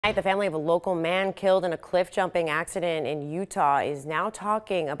The family of a local man killed in a cliff jumping accident in Utah is now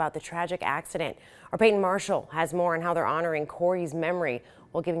talking about the tragic accident. Our Peyton Marshall has more on how they're honoring Corey's memory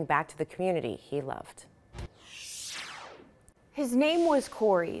while giving back to the community he loved. His name was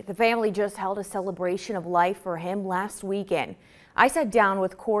Corey. The family just held a celebration of life for him last weekend. I sat down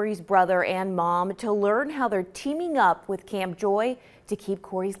with Corey's brother and mom to learn how they're teaming up with Camp Joy to keep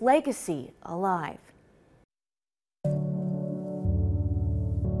Corey's legacy alive.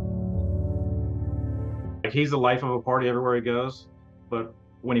 He's the life of a party everywhere he goes, but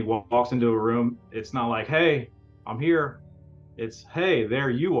when he walks into a room, it's not like, hey, I'm here. It's, hey, there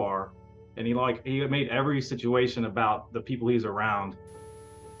you are. And he made every situation about the people he's around.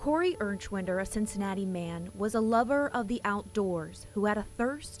 Corey Ernschwinder, a Cincinnati man, was a lover of the outdoors who had a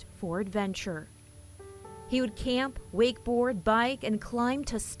thirst for adventure. He would camp, wakeboard, bike, and climb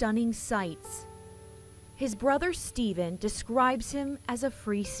to stunning sights. His brother Steven describes him as a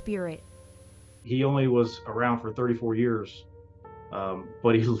free spirit. He only was around for 34 years,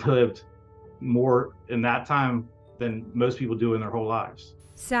 but he lived more in that time than most people do in their whole lives.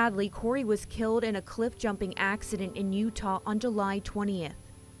 Sadly, Corey was killed in a cliff jumping accident in Utah on July 20th.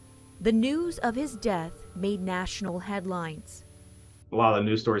 The news of his death made national headlines. A lot of the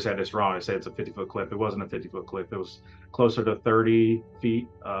news stories had this wrong. They said it's a 50-foot cliff. It wasn't a 50-foot cliff. It was closer to 30 feet,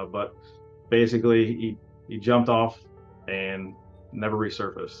 but basically he jumped off and never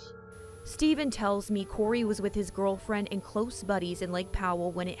resurfaced. Steven tells me Corey was with his girlfriend and close buddies in Lake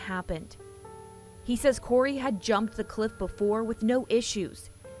Powell when it happened. He says Corey had jumped the cliff before with no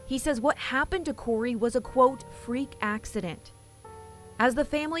issues. He says what happened to Corey was a, quote, freak accident. As the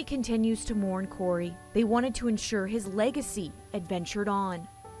family continues to mourn Corey, they wanted to ensure his legacy adventured on.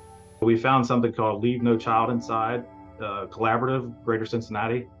 We found something called Leave No Child Inside, collaborative, Greater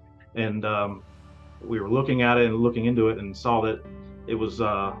Cincinnati. And we were looking at it and looking into it and saw that it was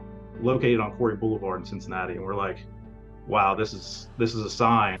located on Corey Boulevard in Cincinnati, and we're like, wow, this is a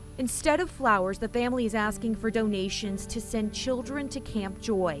sign. Instead of flowers, the family is asking for donations to send children to Camp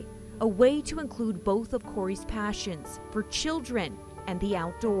Joy, a way to include both of Corey's passions for children and the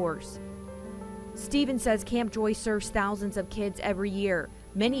outdoors. Steven says Camp Joy serves thousands of kids every year,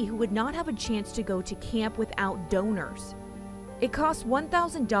 many who would not have a chance to go to camp without donors. It costs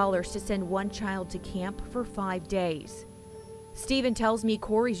 $1,000 to send one child to camp for 5 days. Steven tells me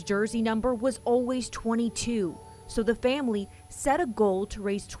Corey's jersey number was always 22, so the family set a goal to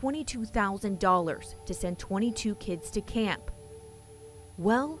raise $22,000 to send 22 kids to camp.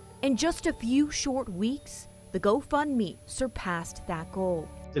 Well, in just a few short weeks, the GoFundMe surpassed that goal.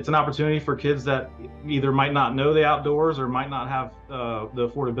 It's an opportunity for kids that either might not know the outdoors or might not have the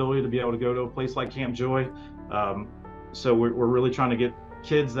affordability to be able to go to a place like Camp Joy. So we're really trying to get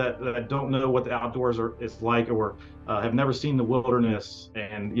kids that don't know what the outdoors is like, or have never seen the wilderness,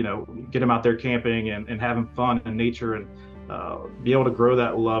 and get them out there camping and having fun in nature, and be able to grow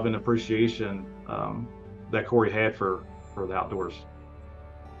that love and appreciation that Corey had for the outdoors.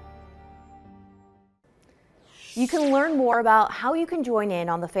 You can learn more about how you can join in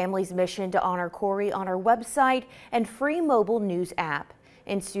on the family's mission to honor Corey on our website and free mobile news app.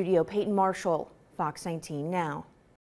 In studio, Peyton Marshall, Fox 19 Now.